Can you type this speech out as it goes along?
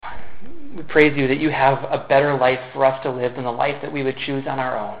praise you that you have a better life for us to live than the life that we would choose on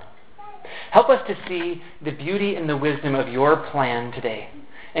our own. Help us to see the beauty and the wisdom of your plan today.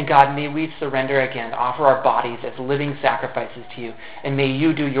 And God, may we surrender again, offer our bodies as living sacrifices to you, and may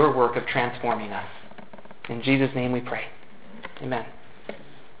you do your work of transforming us. In Jesus' name we pray. Amen.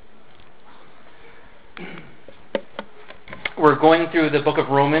 We're going through the book of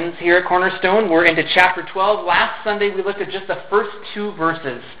Romans here at Cornerstone. We're into chapter 12. Last Sunday we looked at just the first 2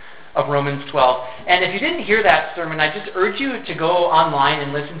 verses of Romans 12. And if you didn't hear that sermon, I just urge you to go online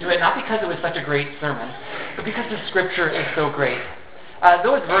and listen to it, not because it was such a great sermon, but because the scripture is so great.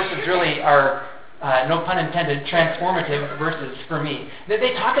 Those verses really are, no pun intended, transformative verses for me.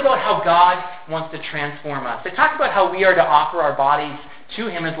 They talk about how God wants to transform us. They talk about how we are to offer our bodies to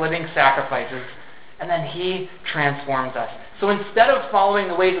Him as living sacrifices, and then He transforms us. So instead of following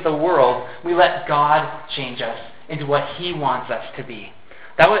the ways of the world, we let God change us into what He wants us to be.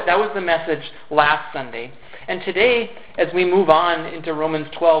 That was the message last Sunday. And today, as we move on into Romans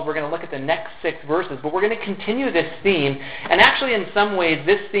 12, we're going to look at the next 6 verses, but we're going to continue this theme. And actually, in some ways,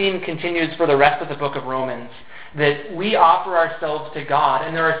 this theme continues for the rest of the book of Romans, that we offer ourselves to God,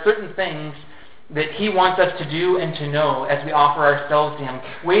 and there are certain things that He wants us to do and to know as we offer ourselves to Him,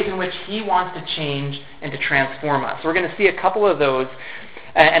 ways in which He wants to change and to transform us. So we're going to see a couple of those,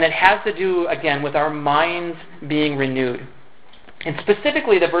 and it has to do, again, with our minds being renewed. And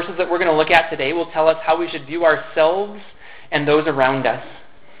specifically, the verses that we're going to look at today will tell us how we should view ourselves and those around us.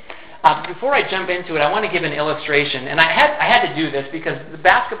 Before I jump into it, I want to give an illustration. And I had to do this because the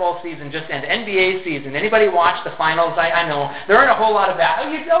basketball season just ended, NBA season. Anybody watch the finals? I know. There aren't a whole lot of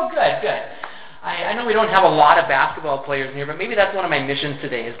basketball. Oh, good. I know we don't have a lot of basketball players in here, but maybe that's one of my missions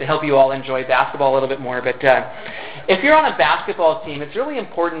today, is to help you all enjoy basketball a little bit more. But if you're on a basketball team, it's really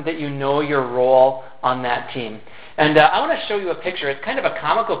important that you know your role on that team. And I want to show you a picture. It's kind of a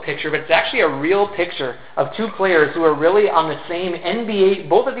comical picture, but it's actually a real picture of 2 players who are really on the same NBA.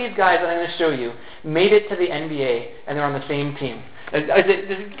 Both of these guys that I'm going to show you made it to the NBA, and they're on the same team.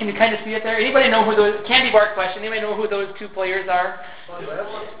 Can you kind of see it there? Anybody know who those, candy bar question, anybody know who those 2 players are?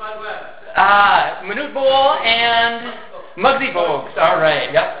 Manute Bol and Muggsy Bogues. All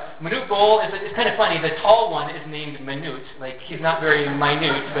right, yep. Manute Bol, it's kind of funny, the tall one is named Manute. Like, he's not very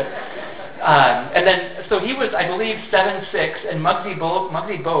minute, but... and then, so he was, I believe, 7'6", and Muggsy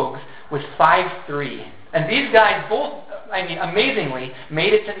Bogues was 5'3". And these guys both, amazingly,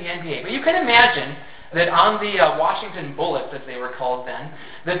 made it to the NBA. But you can imagine that on the Washington Bullets, as they were called then,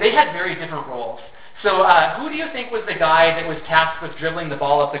 that they had very different roles. So who do you think was the guy that was tasked with dribbling the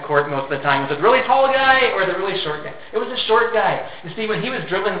ball up the court most of the time? Was it the really tall guy or the really short guy? It was the short guy. You see, when he was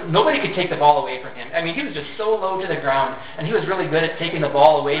dribbling, nobody could take the ball away from him. He was just so low to the ground, and he was really good at taking the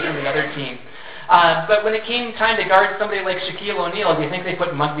ball away from the other team. But when it came time to guard somebody like Shaquille O'Neal, do you think they put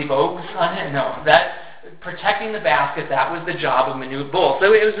Muggsy Bogues on it? No. Protecting the basket, that was the job of Manute Bol.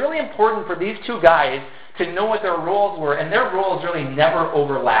 So it was really important for these 2 guys to know what their roles were, and their roles really never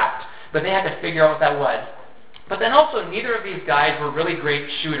overlapped. But they had to figure out what that was. But then also, neither of these guys were really great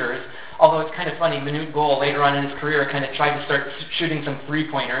shooters, although it's kind of funny, Manute Bol later on in his career kind of tried to start shooting some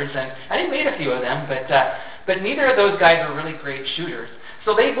three-pointers, and he made a few of them, but neither of those guys were really great shooters.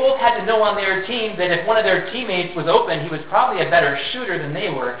 So they both had to know on their team that if one of their teammates was open, he was probably a better shooter than they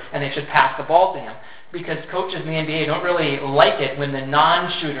were, and they should pass the ball to him. Because coaches in the NBA don't really like it when the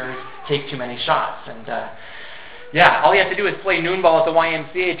non-shooters take too many shots. And all you have to do is play noon ball at the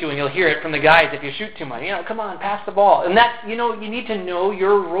YMCA too, and you'll hear it from the guys if you shoot too much. Come on, pass the ball. And that's, you need to know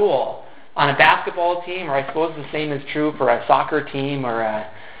your role on a basketball team, or I suppose the same is true for a soccer team or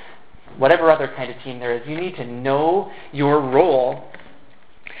whatever other kind of team there is. You need to know your role.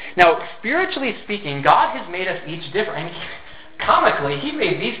 Now, spiritually speaking, God has made us each different. Comically, He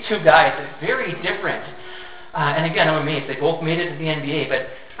made these 2 guys very different. And again, I'm amazed. They both made it to the NBA,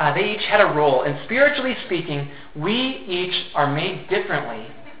 but they each had a role. And spiritually speaking, we each are made differently,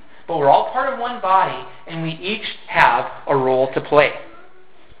 but we're all part of one body, and we each have a role to play.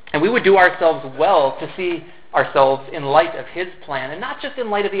 And we would do ourselves well to see ourselves in light of His plan, and not just in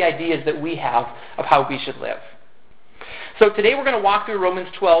light of the ideas that we have of how we should live. So today we're going to walk through Romans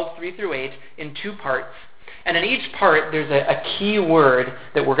 12, 3 through 8 in 2 parts. And in each part, there's a key word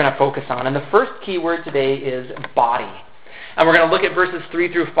that we're going to focus on. And the first key word today is body. And we're going to look at verses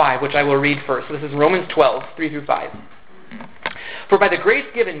 3 through 5, which I will read first. So this is Romans 12, 3 through 5. For by the grace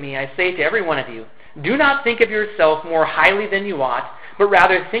given me, I say to every one of you, do not think of yourself more highly than you ought, but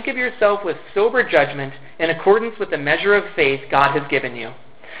rather think of yourself with sober judgment in accordance with the measure of faith God has given you.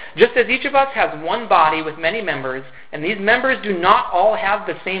 Just as each of us has one body with many members, and these members do not all have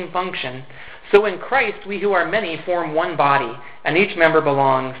the same function, so in Christ we who are many form one body, and each member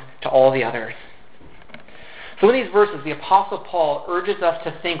belongs to all the others. So in these verses, the Apostle Paul urges us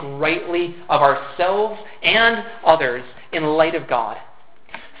to think rightly of ourselves and others in light of God.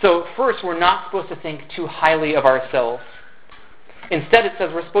 So first, we're not supposed to think too highly of ourselves. Instead, it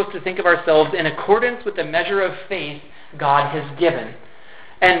says we're supposed to think of ourselves in accordance with the measure of faith God has given.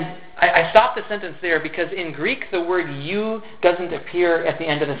 And I stopped the sentence there because in Greek, the word you doesn't appear at the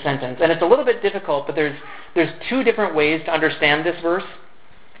end of the sentence. And it's a little bit difficult, but there's two different ways to understand this verse.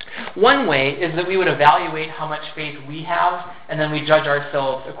 One way is that we would evaluate how much faith we have, and then we judge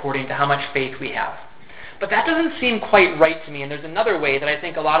ourselves according to how much faith we have. But that doesn't seem quite right to me, and there's another way that I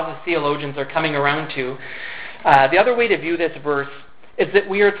think a lot of the theologians are coming around to. The other way to view this verse is that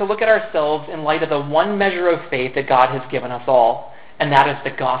we are to look at ourselves in light of the one measure of faith that God has given us all, and that is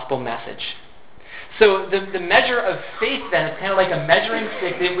the gospel message. So the measure of faith then is kind of like a measuring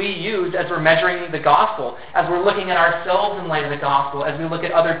stick that we use as we're measuring the gospel, as we're looking at ourselves in light of the gospel, as we look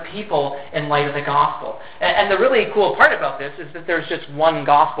at other people in light of the gospel. And the really cool part about this is that there's just one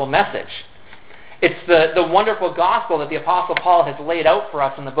gospel message. It's the wonderful gospel that the Apostle Paul has laid out for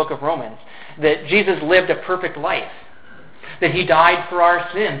us in the book of Romans, that Jesus lived a perfect life, that he died for our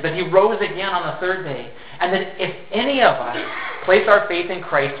sins, that he rose again on the third day, and that if any of us place our faith in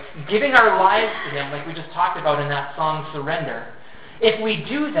Christ, giving our lives to him, like we just talked about in that song, Surrender, if we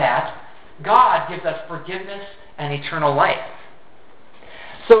do that, God gives us forgiveness and eternal life.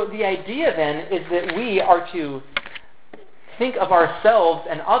 So the idea then is that we are to think of ourselves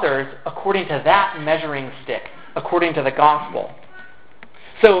and others according to that measuring stick, according to the gospel.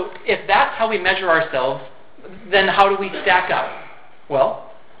 So if that's how we measure ourselves, then how do we stack up?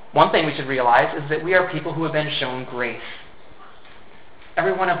 Well, one thing we should realize is that we are people who have been shown grace.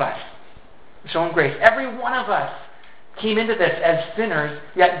 Every one of us shown grace. Every one of us came into this as sinners,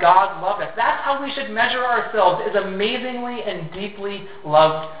 yet God loved us. That's how we should measure ourselves, as amazingly and deeply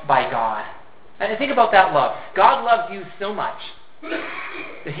loved by God. And think about that love. God loves you so much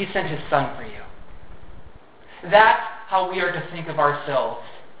that he sent his Son for you. That's how we are to think of ourselves.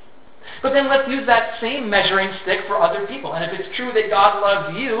 But then let's use that same measuring stick for other people. And if it's true that God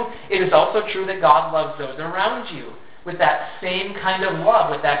loves you, it is also true that God loves those around you with that same kind of love,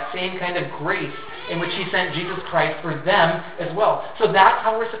 with that same kind of grace in which he sent Jesus Christ for them as well. So that's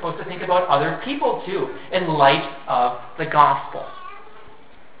how we're supposed to think about other people too, in light of the gospel.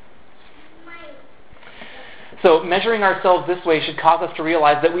 So measuring ourselves this way should cause us to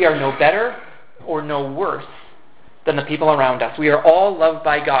realize that we are no better or no worse than the people around us. We are all loved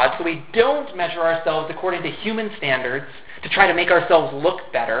by God, so we don't measure ourselves according to human standards to try to make ourselves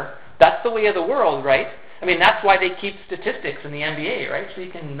look better. That's the way of the world, right? I mean, that's why they keep statistics in the NBA, right? So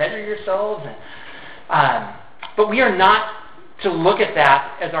you can measure yourselves. But we are not to look at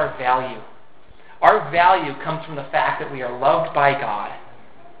that as our value. Our value comes from the fact that we are loved by God.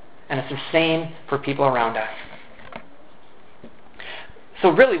 And it's the same for people around us. So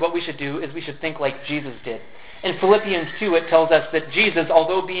really what we should do is we should think like Jesus did. In Philippians 2, it tells us that Jesus,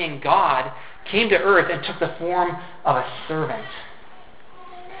 although being God, came to earth and took the form of a servant.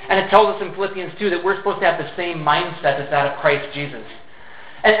 And it tells us in Philippians 2 that we're supposed to have the same mindset as that of Christ Jesus.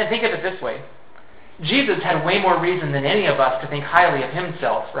 And think of it this way. Jesus had way more reason than any of us to think highly of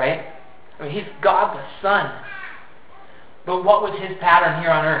himself, right? I mean, he's God the Son. But what was his pattern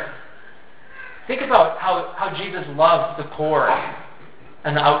here on earth? Think about how Jesus loved the poor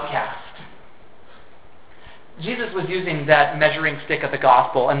and the outcast. Jesus was using that measuring stick of the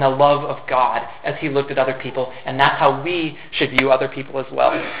gospel and the love of God as he looked at other people, and that's how we should view other people as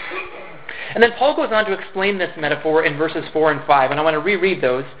well. And then Paul goes on to explain this metaphor in verses 4 and 5, and I want to reread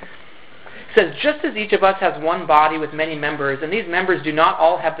those. It says, just as each of us has one body with many members, and these members do not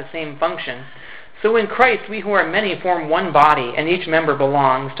all have the same function, so in Christ we who are many form one body, and each member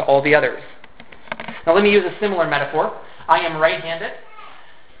belongs to all the others. Now let me use a similar metaphor. I am right-handed,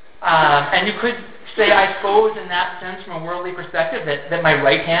 and you could say, I suppose, in that sense, from a worldly perspective, that my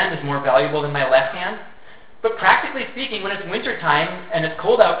right hand is more valuable than my left hand. But practically speaking, when it's wintertime and it's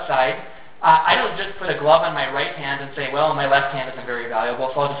cold outside, I don't just put a glove on my right hand and say, well, my left hand isn't very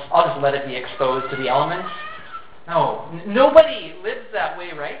valuable, so I'll just let it be exposed to the elements. No, nobody lives that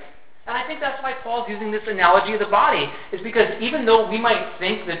way, right? And I think that's why Paul's using this analogy of the body, is because even though we might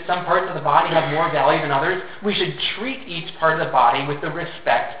think that some parts of the body have more value than others, we should treat each part of the body with the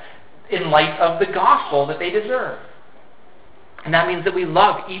respect in light of the gospel that they deserve. And that means that we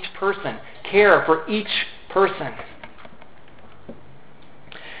love each person, care for each person.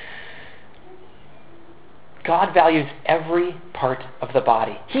 God values every part of the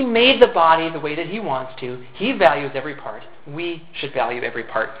body. He made the body the way that he wants to. He values every part. We should value every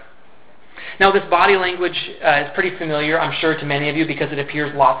part. Now, this body language is pretty familiar, I'm sure, to many of you because it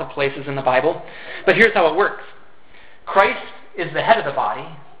appears lots of places in the Bible. But here's how it works. Christ is the head of the body,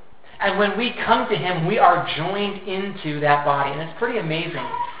 and when we come to him, we are joined into that body. And it's pretty amazing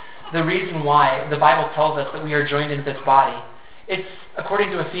the reason why the Bible tells us that we are joined into this body. It's, according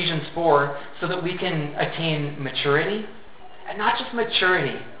to Ephesians 4, so that we can attain maturity. And not just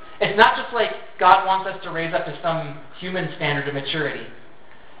maturity. It's not just like God wants us to raise up to some human standard of maturity.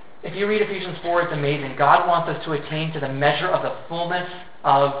 If you read Ephesians 4, it's amazing. God wants us to attain to the measure of the fullness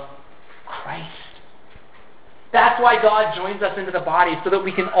of Christ. That's why God joins us into the body, so that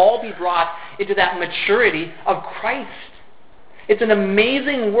we can all be brought into that maturity of Christ. It's an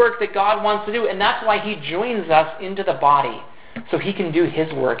amazing work that God wants to do, and that's why he joins us into the body, so he can do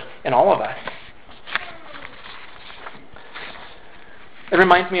his work in all of us. It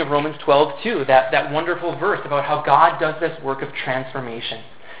reminds me of Romans 12, too, that wonderful verse about how God does this work of transformation.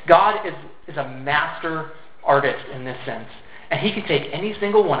 God is a master artist in this sense, and he can take any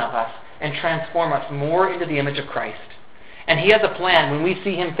single one of us and transform us more into the image of Christ. And he has a plan when we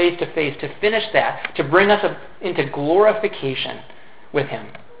see him face to face to finish that, to bring us into glorification with him.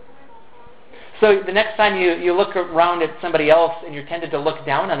 So the next time you look around at somebody else and you're tempted to look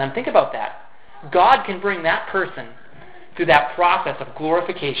down on them, think about that. God can bring that person through that process of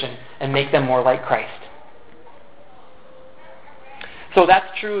glorification and make them more like Christ. So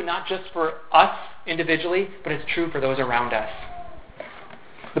that's true not just for us individually, but it's true for those around us.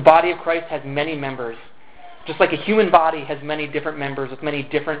 The body of Christ has many members. Just like a human body has many different members with many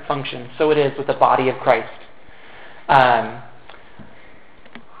different functions, so it is with the body of Christ.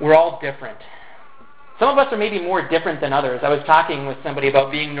 We're all different. Some of us are maybe more different than others. I was talking with somebody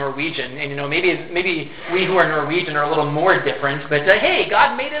about being Norwegian, and maybe we who are Norwegian are a little more different, but hey,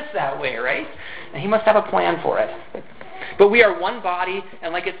 God made us that way, right? And he must have a plan for it. But we are one body,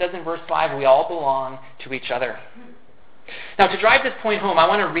 and like it says in verse 5, we all belong to each other. Now, to drive this point home, I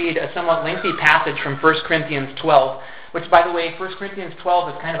want to read a somewhat lengthy passage from 1 Corinthians 12, which, by the way, 1 Corinthians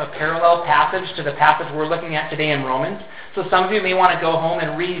 12 is kind of a parallel passage to the passage we're looking at today in Romans. So some of you may want to go home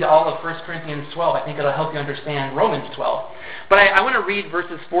and read all of 1 Corinthians 12. I think it'll help you understand Romans 12. But I want to read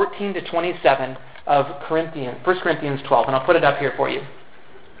verses 14 to 27 of 1 Corinthians 12, and I'll put it up here for you.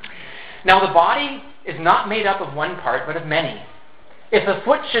 Now, the body is not made up of one part, but of many. If the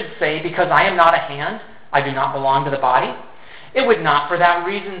foot should say, because I am not a hand, I do not belong to the body, it would not for that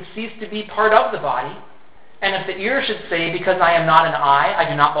reason cease to be part of the body. And if the ear should say, because I am not an eye, I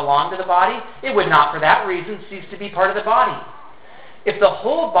do not belong to the body, it would not for that reason cease to be part of the body. If the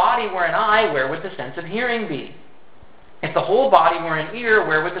whole body were an eye, where would the sense of hearing be? If the whole body were an ear,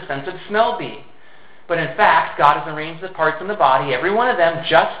 where would the sense of smell be? But in fact, God has arranged the parts in the body, every one of them,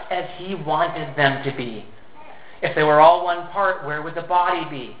 just as he wanted them to be. If they were all one part, where would the body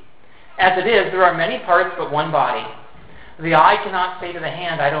be? As it is, there are many parts, but one body. The eye cannot say to the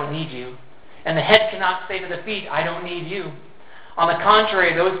hand, I don't need you. And the head cannot say to the feet, I don't need you. On the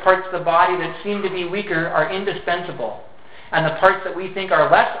contrary, those parts of the body that seem to be weaker are indispensable. And the parts that we think are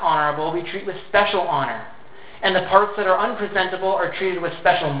less honorable we treat with special honor. And the parts that are unpresentable are treated with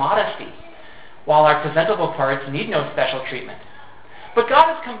special modesty, while our presentable parts need no special treatment. But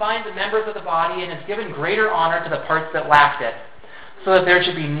God has combined the members of the body and has given greater honor to the parts that lacked it, so that there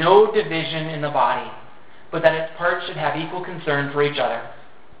should be no division in the body, but that its parts should have equal concern for each other.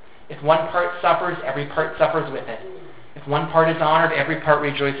 If one part suffers, every part suffers with it. If one part is honored, every part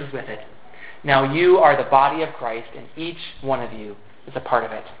rejoices with it. Now you are the body of Christ, and each one of you is a part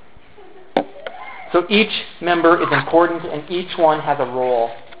of it. So each member is important, and each one has a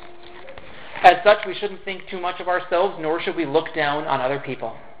role. As such, we shouldn't think too much of ourselves, nor should we look down on other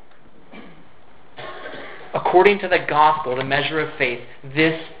people. According to the gospel, the measure of faith,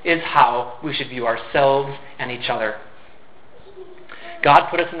 this is how we should view ourselves and each other. God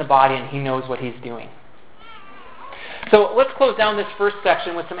put us in the body, and he knows what he's doing. So let's close down this first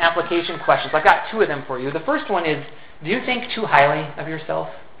section with some application questions. I've got two of them for you. The first one is, do you think too highly of yourself?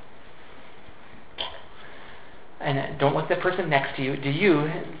 And don't look at the person next to you. Do you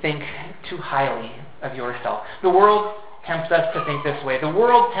think too highly of yourself? The world tempts us to think this way. The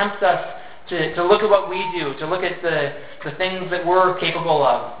world tempts us to look at what we do, to look at the things that we're capable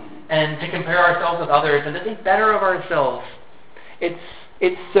of, and to compare ourselves with others, and to think better of ourselves.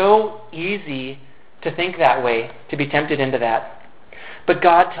 It's so easy to think that way, to be tempted into that. But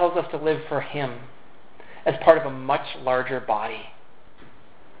God tells us to live for him as part of a much larger body.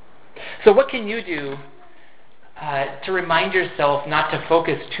 So what can you do to remind yourself not to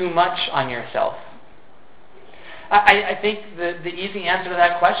focus too much on yourself? I think the easy answer to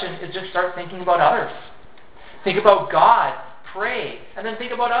that question is just start thinking about others. Think about God pray, and then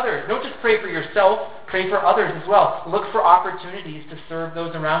think about others. Don't just pray for yourself, pray for others as well. Look for opportunities to serve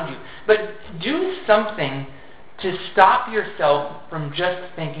those around you. But do something to stop yourself from just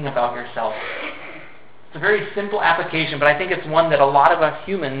thinking about yourself. It's a very simple application, but I think it's one that a lot of us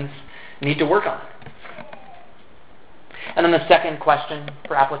humans need to work on. And then the second question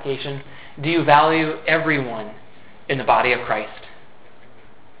for application, do you value everyone in the body of Christ?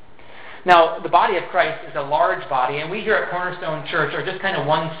 Now, the body of Christ is a large body, and we here at Cornerstone Church are just kind of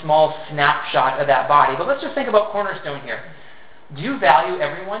one small snapshot of that body. But let's just think about Cornerstone here. Do you value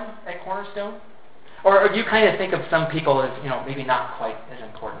everyone at Cornerstone? Or do you kind of think of some people as, maybe not quite as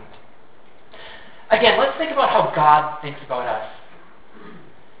important? Again, let's think about how God thinks about us.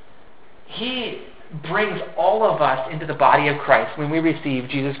 He brings all of us into the body of Christ when we receive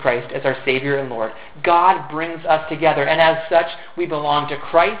Jesus Christ as our Savior and Lord. God brings us together, and as such, we belong to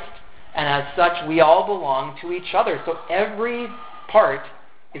Christ, and as such, we all belong to each other. So every part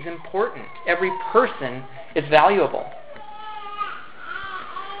is important. Every person is valuable.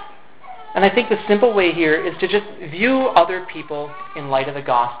 And I think the simple way here is to just view other people in light of the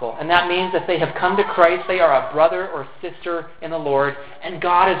gospel. And that means if they have come to Christ, they are a brother or sister in the Lord, and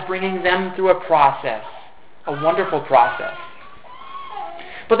God is bringing them through a process, a wonderful process.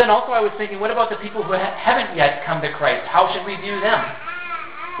 But then also I was thinking, what about the people who haven't yet come to Christ? How should we view them?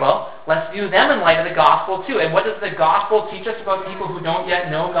 Well, let's view them in light of the gospel too. And what does the gospel teach us about people who don't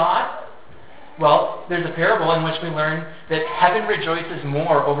yet know God? Well, there's a parable in which we learn that heaven rejoices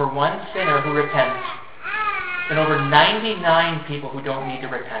more over one sinner who repents than over 99 people who don't need to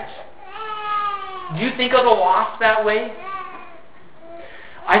repent. Do you think of the lost that way?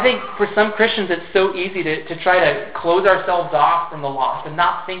 I think for some Christians it's so easy to try to close ourselves off from the lost and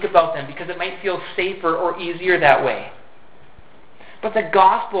not think about them because it might feel safer or easier that way. But the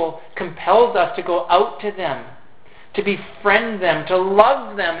gospel compels us to go out to them, to befriend them, to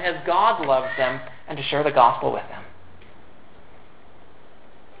love them as God loves them, and to share the gospel with them.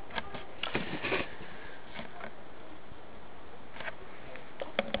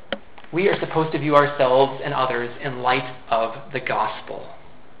 We are supposed to view ourselves and others in light of the gospel.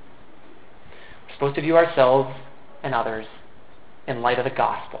 We're supposed to view ourselves and others in light of the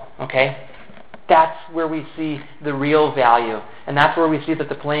gospel, okay? That's where we see the real value. And that's where we see that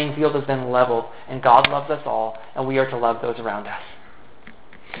the playing field has been leveled. And God loves us all. And we are to love those around us.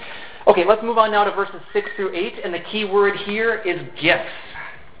 Okay, let's move on now to verses 6 through 8. And the key word here is gifts.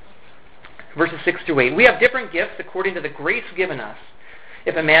 Verses 6 through 8. We have different gifts according to the grace given us.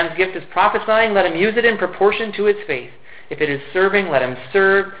 If a man's gift is prophesying, let him use it in proportion to his faith. If it is serving, let him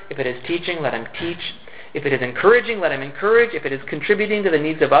serve. If it is teaching, let him teach. If it is encouraging, let him encourage. If it is contributing to the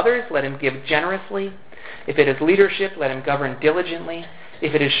needs of others, let him give generously. If it is leadership, let him govern diligently.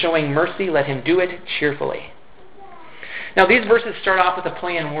 If it is showing mercy, let him do it cheerfully. Now, these verses start off with a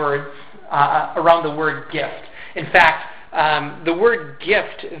play on words around the word gift. In fact, the word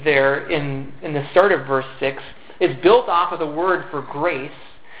gift there in the start of verse 6 is built off of the word for grace.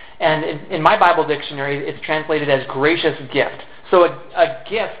 And in my Bible dictionary, it's translated as gracious gift. So a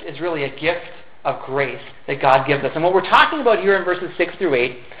gift is really a gift of grace that God gives us. And what we're talking about here in verses 6 through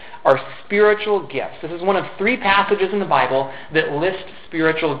 8 are spiritual gifts. This is one of 3 passages in the Bible that list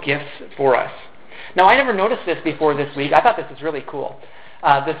spiritual gifts for us. Now, I never noticed this before this week. I thought this was really cool.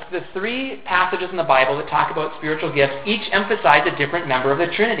 The 3 passages in the Bible that talk about spiritual gifts each emphasize a different member of the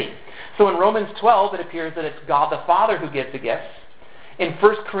Trinity. So in Romans 12, it appears that it's God the Father who gives the gifts. In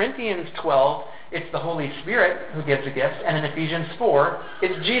 1 Corinthians 12, it's the Holy Spirit who gives the gifts, and in Ephesians 4,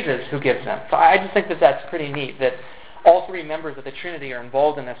 it's Jesus who gives them. So I just think that that's pretty neat, that all 3 members of the Trinity are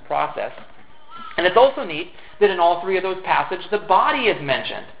involved in this process. And it's also neat that in all 3 of those passages, the body is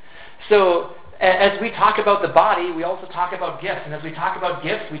mentioned. So as we talk about the body, we also talk about gifts. And as we talk about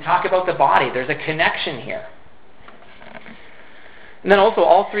gifts, we talk about the body. There's a connection here. And then also,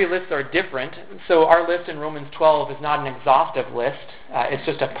 all 3 lists are different. So our list in Romans 12 is not an exhaustive list. It's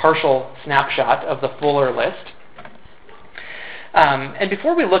just a partial snapshot of the fuller list. And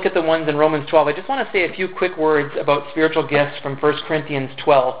before we look at the ones in Romans 12, I just want to say a few quick words about spiritual gifts from 1 Corinthians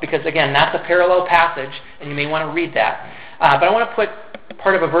 12, because again, that's a parallel passage, and you may want to read that. But I want to put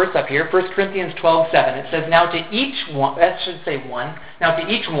part of a verse up here, 1 Corinthians 12:7. It says, now to each one, now to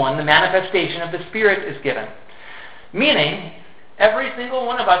each one the manifestation of the Spirit is given. Meaning, every single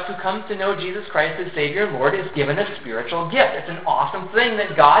one of us who comes to know Jesus Christ as Savior and Lord is given a spiritual gift. It's an awesome thing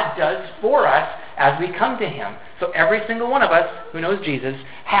that God does for us as we come to Him. So every single one of us who knows Jesus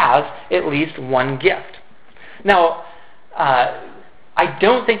has at least one gift. Now, I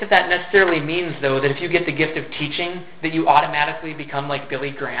don't think that necessarily means, though, that if you get the gift of teaching, that you automatically become like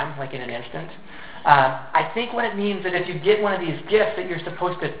Billy Graham, like in an instant. I think what it means that if you get one of these gifts, that you're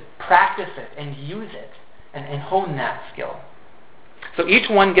supposed to practice it and use it and hone that skill. So each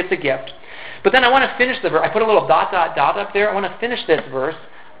one gets a gift. But then I want to finish the verse. I put a little ... up there. I want to finish this verse.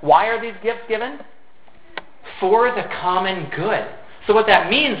 Why are these gifts given? For the common good. So what that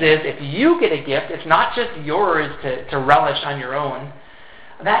means is if you get a gift, it's not just yours to relish on your own.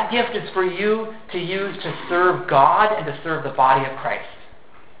 That gift is for you to use to serve God and to serve the body of Christ.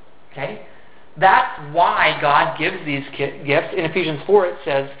 Okay? That's why God gives these gifts. In Ephesians 4 it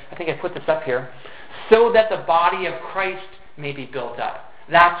says, I think I put this up here, so that the body of Christ may be built up.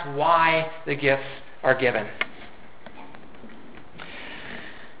 That's why the gifts are given.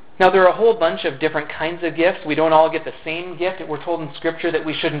 Now, there are a whole bunch of different kinds of gifts. We don't all get the same gift. We're told in Scripture that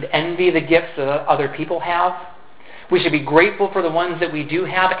we shouldn't envy the gifts that other people have. We should be grateful for the ones that we do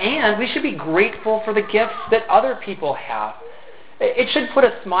have, and we should be grateful for the gifts that other people have. It should put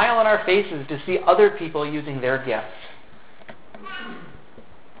a smile on our faces to see other people using their gifts.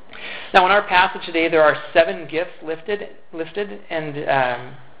 Now, in our passage today, there are 7 gifts listed, and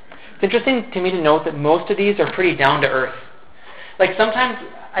it's interesting to me to note that most of these are pretty down to earth. Like sometimes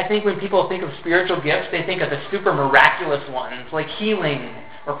I think when people think of spiritual gifts, they think of the super miraculous ones, like healing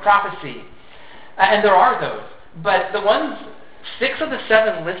or prophecy. And there are those. But the ones, 6 of the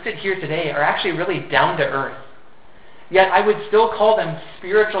 7 listed here today are actually really down to earth. Yet I would still call them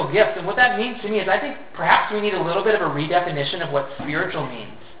spiritual gifts. And what that means to me is I think perhaps we need a little bit of a redefinition of what spiritual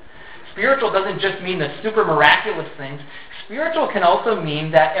means. Spiritual doesn't just mean the super miraculous things. Spiritual can also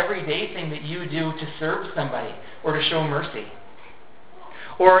mean that everyday thing that you do to serve somebody or to show mercy.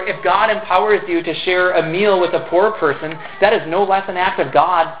 Or if God empowers you to share a meal with a poor person, that is no less an act of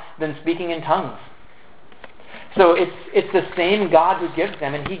God than speaking in tongues. So it's the same God who gives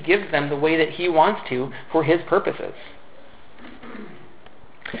them, and He gives them the way that He wants to for His purposes.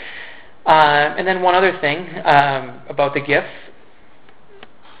 And then one other thing about the gifts.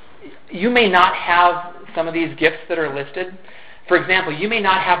 You may not have some of these gifts that are listed. For example, you may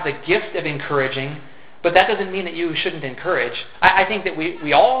not have the gift of encouraging, but that doesn't mean that you shouldn't encourage. I think that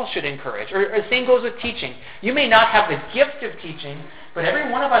we all should encourage. Or the same goes with teaching. You may not have the gift of teaching, but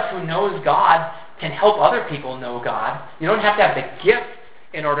every one of us who knows God can help other people know God. You don't have to have the gift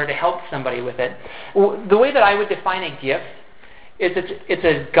in order to help somebody with it. The way that I would define a gift is it's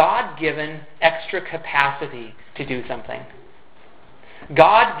a God-given extra capacity to do something.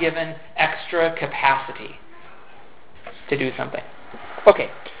 God-given extra capacity to do something.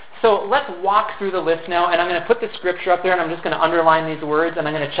 Okay, so let's walk through the list now, and I'm going to put the scripture up there, and I'm just going to underline these words, and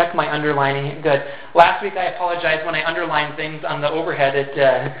I'm going to check my underlining. Good. Last week I apologized when I underlined things on the overhead.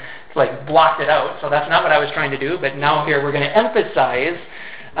 It like blocked it out, so that's not what I was trying to do, but now here we're going to emphasize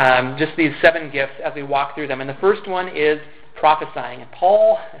just these 7 gifts as we walk through them. And the first one is prophesying. And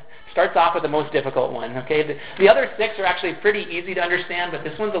Paul starts off with the most difficult one. Okay, the other 6 are actually pretty easy to understand, but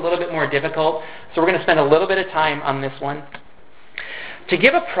this one's a little bit more difficult, so we're going to spend a little bit of time on this one. To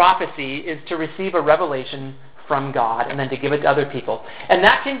give a prophecy is to receive a revelation from God and then to give it to other people. And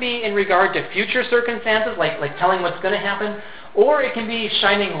that can be in regard to future circumstances, like telling what's going to happen, or it can be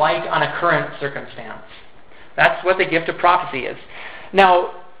shining light on a current circumstance. That's what the gift of prophecy is.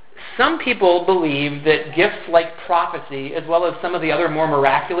 Now, some people believe that gifts like prophecy, as well as some of the other more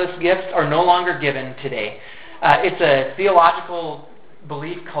miraculous gifts, are no longer given today. It's a theological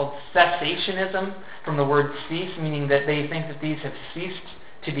belief called cessationism, from the word cease, meaning that they think that these have ceased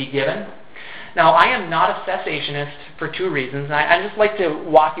to be given. Now, I am not a cessationist for 2 reasons. I'd just like to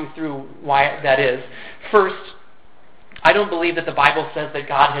walk you through why that is. First, I don't believe that the Bible says that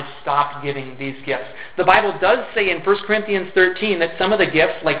God has stopped giving these gifts. The Bible does say in 1 Corinthians 13 that some of the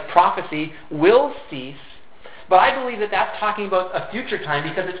gifts, like prophecy, will cease. But I believe that that's talking about a future time,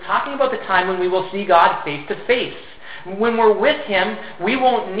 because it's talking about the time when we will see God face to face. When we're with Him, we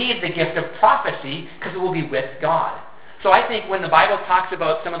won't need the gift of prophecy because it will be with God. So I think when the Bible talks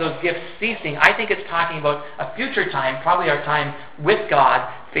about some of those gifts ceasing, I think it's talking about a future time, probably our time with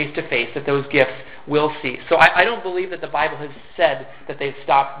God face to face, that those gifts will cease. So I don't believe that the Bible has said that they've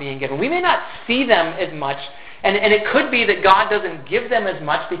stopped being given. We may not see them as much, and it could be that God doesn't give them as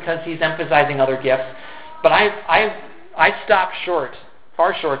much because He's emphasizing other gifts, but I stop short,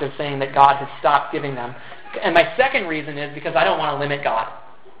 far short of saying that God has stopped giving them. And my second reason is because I don't want to limit God.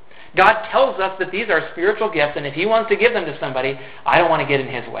 God tells us that these are spiritual gifts, and if He wants to give them to somebody, I don't want to get in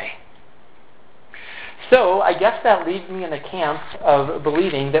His way. So I guess that leaves me in the camp of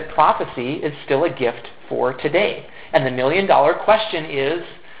believing that prophecy is still a gift for today. And the $1 million question is,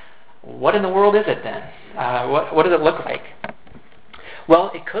 what in the world is it then? What does it look like? Well,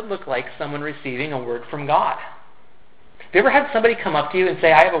 it could look like someone receiving a word from God. Have you ever had somebody come up to you and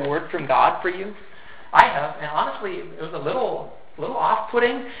say, I have a word from God for you? I have, and honestly, it was a little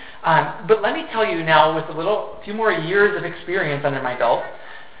off-putting. But let me tell you now, with a few more years of experience under my belt,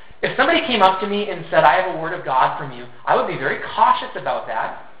 if somebody came up to me and said, I have a word of God from you, I would be very cautious about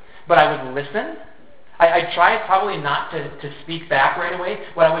that, but I would listen. I'd try probably not to speak back right away.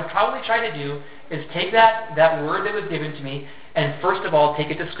 What I would probably try to do is take that word that was given to me and first of all take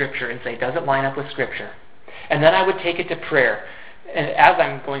it to Scripture and say, does it line up with Scripture? And then I would take it to prayer. And as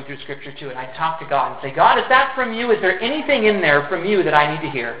I'm going through Scripture too, and I'd talk to God and say, God, is that from you? Is there anything in there from you that I need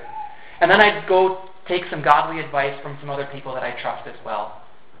to hear? And then I'd go take some godly advice from some other people that I trust as well.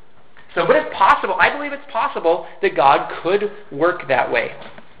 So, but it's possible, I believe it's possible that God could work that way.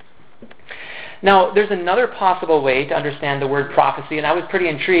 Now, there's another possible way to understand the word prophecy, and I was pretty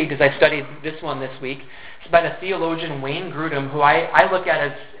intrigued as I studied this one this week. It's by the theologian Wayne Grudem, who I look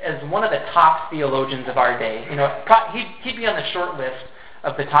at as one of the top theologians of our day. You know, he'd be on the short list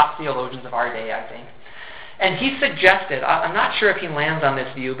of the top theologians of our day, I think. And he suggested, I'm not sure if he lands on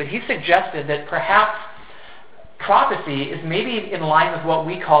this view, but he suggested that perhaps prophecy is maybe in line with what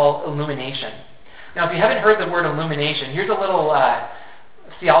we call illumination. Now, if you haven't heard the word illumination, here's a little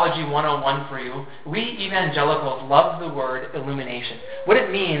Theology 101 for you. We evangelicals love the word illumination. What it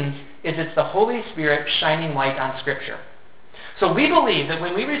means is it's the Holy Spirit shining light on Scripture. So we believe that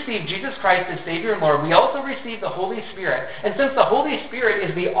when we receive Jesus Christ as Savior and Lord, we also receive the Holy Spirit. And since the Holy Spirit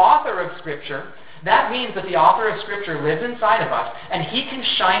is the author of Scripture, that means that the author of Scripture lives inside of us, and he can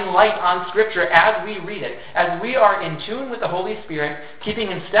shine light on Scripture as we read it. As we are in tune with the Holy Spirit,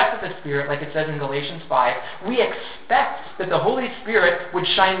 keeping in step with the Spirit, like it says in Galatians 5, we expect that the Holy Spirit would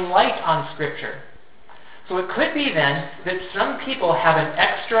shine light on Scripture. So it could be then that some people have an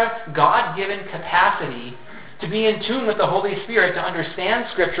extra God-given capacity to be in tune with the Holy Spirit, to understand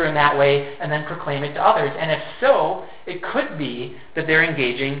Scripture in that way, and then proclaim it to others. And if so, it could be that they're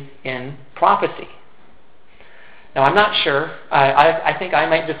engaging in prophecy. Now, I'm not sure. I think I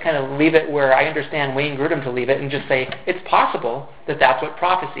might just kind of leave it where I understand Wayne Grudem to leave it and just say it's possible that that's what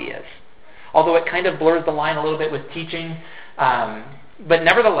prophecy is. Although it kind of blurs the line a little bit with teaching. But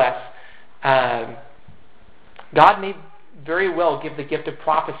nevertheless, God may very well give the gift of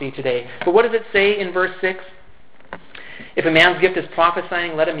prophecy today. But what does it say in verse 6? If a man's gift is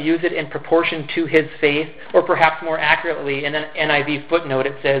prophesying, let him use it in proportion to his faith, or perhaps more accurately, in an NIV footnote,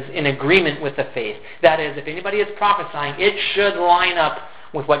 it says, in agreement with the faith. That is, if anybody is prophesying, it should line up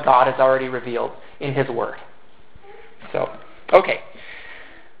with what God has already revealed in His Word. So, okay.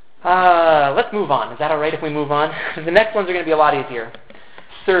 Let's move on. Is that all right if we move on? The next ones are going to be a lot easier.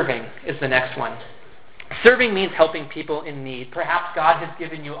 Serving is the next one. Serving means helping people in need. Perhaps God has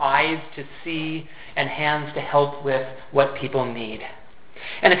given you eyes to see and hands to help with what people need.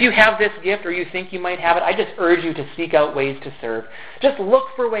 And if you have this gift or you think you might have it, I just urge you to seek out ways to serve. Just look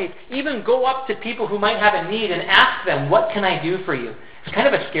for ways. Even go up to people who might have a need and ask them, what can I do for you? It's kind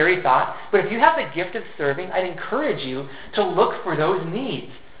of a scary thought, but if you have the gift of serving, I'd encourage you to look for those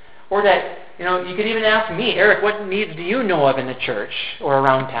needs. Or that, you could even ask me, Eric, what needs do you know of in the church or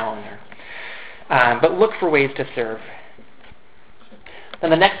around town? But look for ways to serve. Then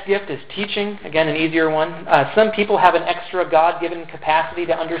the next gift is teaching. Again, an easier one. Some people have an extra God-given capacity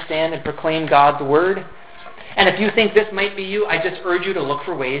to understand and proclaim God's Word. And if you think this might be you, I just urge you to look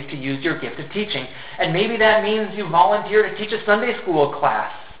for ways to use your gift of teaching. And maybe that means you volunteer to teach a Sunday school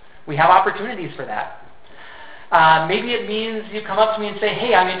class. We have opportunities for that. Maybe it means you come up to me and say,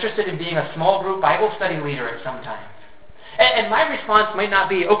 hey, I'm interested in being a small group Bible study leader at some time. And my response might not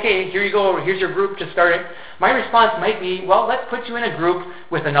be, okay, here you go, here's your group to start it. My response might be, well, let's put you in a group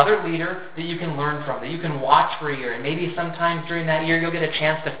with another leader that you can learn from, that you can watch for a year. And maybe sometimes during that year you'll get a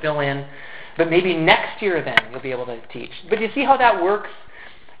chance to fill in. But maybe next year then you'll be able to teach. But you see how that works?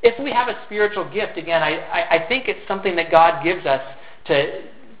 If we have a spiritual gift, again, I think it's something that God gives us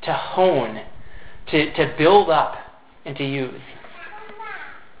to hone, to build up, and to use.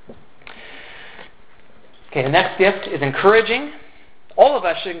 Okay, the next gift is encouraging. All of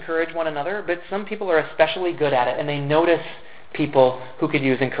us should encourage one another, but some people are especially good at it, and they notice people who could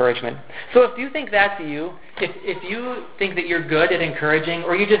use encouragement. So if you think that's you, if you think that you're good at encouraging,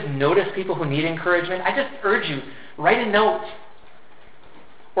 or you just notice people who need encouragement, I just urge you, write a note.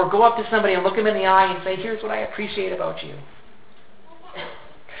 Or go up to somebody and look them in the eye and say, here's what I appreciate about you.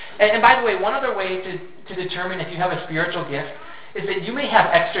 And by the way, one other way to determine if you have a spiritual gift is that you may have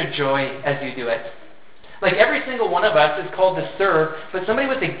extra joy as you do it. Like every single one of us is called to serve, but somebody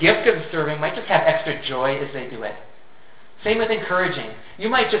with the gift of serving might just have extra joy as they do it. Same with encouraging. You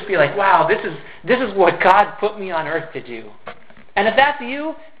might just be like, wow, this is what God put me on earth to do. And if that's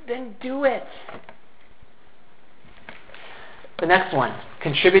you, then do it. The next one,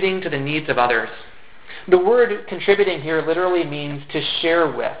 contributing to the needs of others. The word contributing here literally means to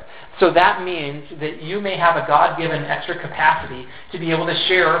share with. So that means that you may have a God-given extra capacity to be able to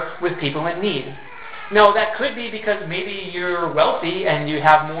share with people in need. Now, that could be because maybe you're wealthy and you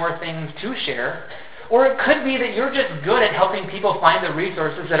have more things to share. Or it could be that you're just good at helping people find the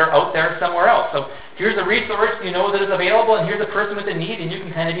resources that are out there somewhere else. So here's a resource you know that is available, and here's a person with a need, and you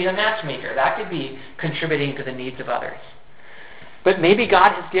can kind of be a matchmaker. That could be contributing to the needs of others. But maybe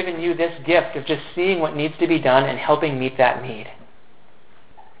God has given you this gift of just seeing what needs to be done and helping meet that need.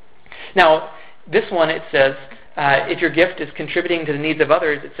 Now, this one, it says, if your gift is contributing to the needs of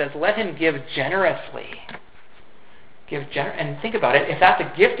others, it says, let him give generously. And think about it. If that's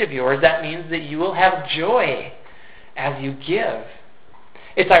a gift of yours, that means that you will have joy as you give.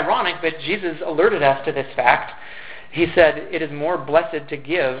 It's ironic, but Jesus alerted us to this fact. He said, it is more blessed to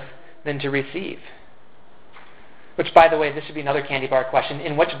give than to receive. Which, by the way, this should be another candy bar question.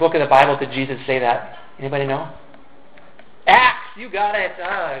 In which book of the Bible did Jesus say that? Anybody know? Acts! You got it.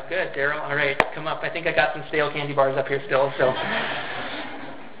 Ah, good, Daryl. All right, come up. I think I got some stale candy bars up here still. So,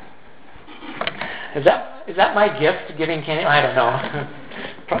 is that my gift, giving candy? I don't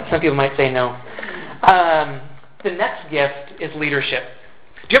know. Some people might say no. The next gift is leadership.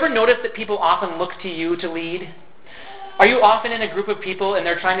 Do you ever notice that people often look to you to lead? Are you often in a group of people and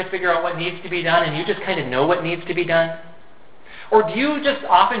they're trying to figure out what needs to be done and you just kind of know what needs to be done? Or do you just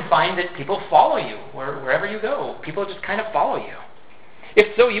often find that people follow you wherever you go? People just kind of follow you.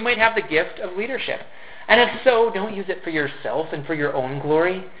 If so, you might have the gift of leadership. And if so, don't use it for yourself and for your own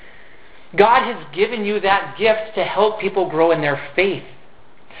glory. God has given you that gift to help people grow in their faith.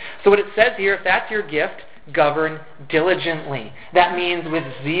 So what it says here, if that's your gift, govern diligently. That means with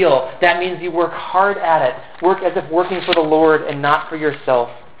zeal. That means you work hard at it. Work as if working for the Lord and not for yourself.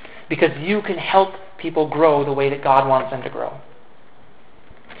 Because you can help people grow the way that God wants them to grow.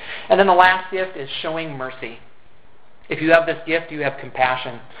 And then the last gift is showing mercy. If you have this gift, you have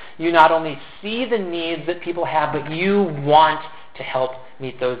compassion. You not only see the needs that people have, but you want to help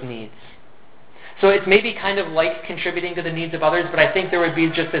meet those needs. So it's maybe kind of like contributing to the needs of others, but I think there would be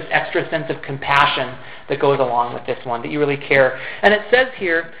just this extra sense of compassion that goes along with this one, that you really care. And it says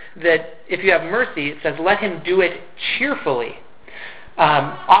here that if you have mercy, it says, let him do it cheerfully.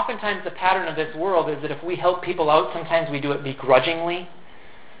 Oftentimes the pattern of this world is that if we help people out, sometimes we do it begrudgingly.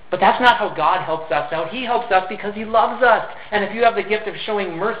 But that's not how God helps us out. He helps us because He loves us. And if you have the gift of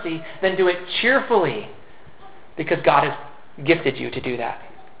showing mercy, then do it cheerfully because God has gifted you to do that.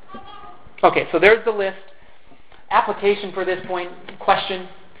 Okay, so there's the list. Application for this point, question,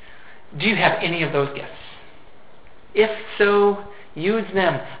 do you have any of those gifts? If so, use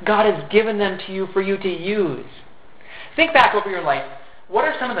them. God has given them to you for you to use. Think back over your life. What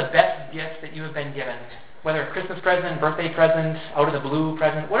are some of the best gifts that you have been given? Whether a Christmas present, birthday present, out of the blue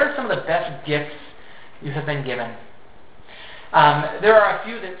present, what are some of the best gifts you have been given? There are a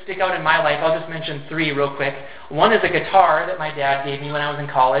few that stick out in my life. I'll just mention three real quick. One is a guitar that my dad gave me when I was in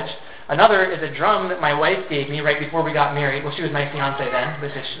college. Another is a drum that my wife gave me right before we got married. Well, she was my fiancée then,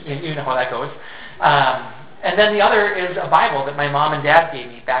 but you know how that goes. And then the other is a Bible that my mom and dad gave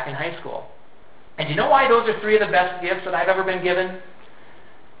me back in high school. And do you know why those are three of the best gifts that I've ever been given?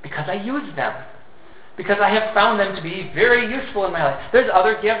 Because I use them. Because I have found them to be very useful in my life. There's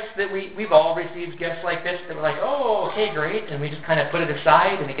other gifts that we've all received gifts like this that we're like, oh, okay, great, and we just kind of put it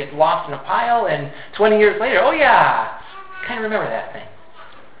aside and it gets lost in a pile, and 20 years later, oh yeah, kind of remember that thing.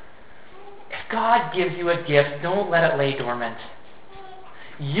 If God gives you a gift, don't let it lay dormant.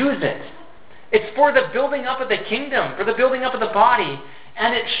 Use it. It's for the building up of the kingdom, for the building up of the body,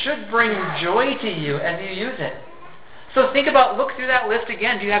 and it should bring joy to you as you use it. So look through that list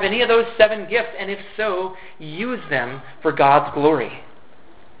again. Do you have any of those 7 gifts? And if so, use them for God's glory.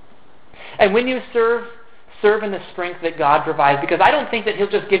 And when you serve in the strength that God provides, because I don't think that He'll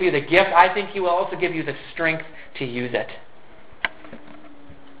just give you the gift. I think He will also give you the strength to use it.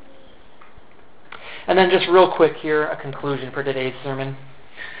 And then just real quick here, a conclusion for today's sermon.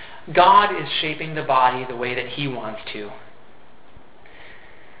 God is shaping the body the way that He wants to.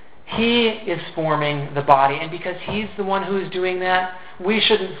 He is forming the body, and because He's the one who is doing that, we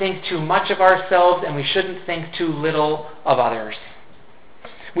shouldn't think too much of ourselves, and we shouldn't think too little of others.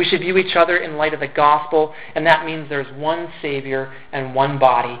 We should view each other in light of the gospel, and that means there's one Savior and one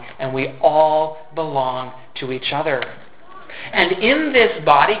body, and we all belong to each other. And in this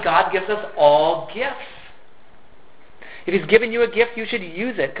body, God gives us all gifts. If He's given you a gift, you should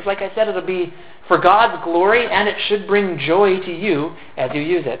use it, because like I said, it'll be for God's glory, and it should bring joy to you as you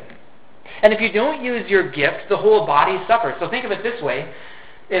use it. And if you don't use your gift, the whole body suffers. So think of it this way.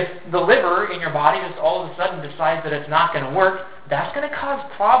 If the liver in your body just all of a sudden decides that it's not going to work, that's going to cause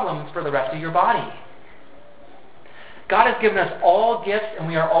problems for the rest of your body. God has given us all gifts, and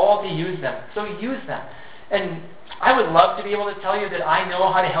we are all to use them. So use them. And I would love to be able to tell you that I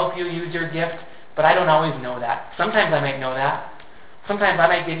know how to help you use your gift, but I don't always know that. Sometimes I might know that. Sometimes I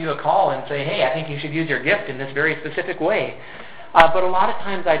might give you a call and say, hey, I think you should use your gift in this very specific way. But a lot of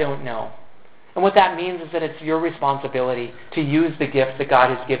times I don't know. And what that means is that it's your responsibility to use the gifts that God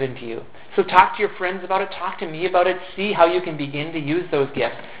has given to you. So talk to your friends about it, talk to me about it, see how you can begin to use those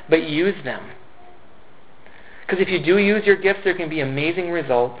gifts, but use them. Because if you do use your gifts, there can be amazing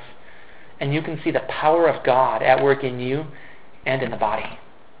results, and you can see the power of God at work in you and in the body.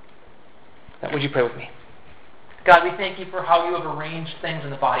 Would you pray with me? God, we thank you for how you have arranged things in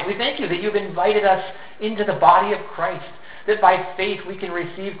the body. We thank you that you've invited us into the body of Christ, that by faith we can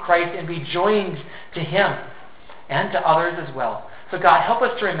receive Christ and be joined to Him and to others as well. So God, help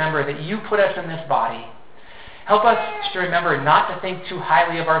us to remember that you put us in this body. Help us to remember not to think too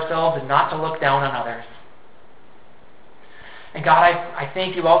highly of ourselves and not to look down on others. And God, I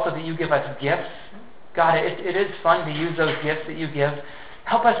thank you also that you give us gifts. God, it is fun to use those gifts that you give.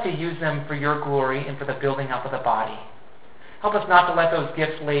 Help us to use them for your glory and for the building up of the body. Help us not to let those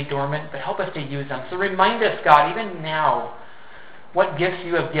gifts lay dormant, but help us to use them. So remind us, God, even now, what gifts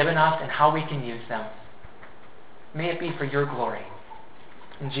you have given us and how we can use them. May it be for your glory.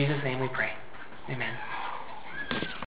 In Jesus' name we pray. Amen.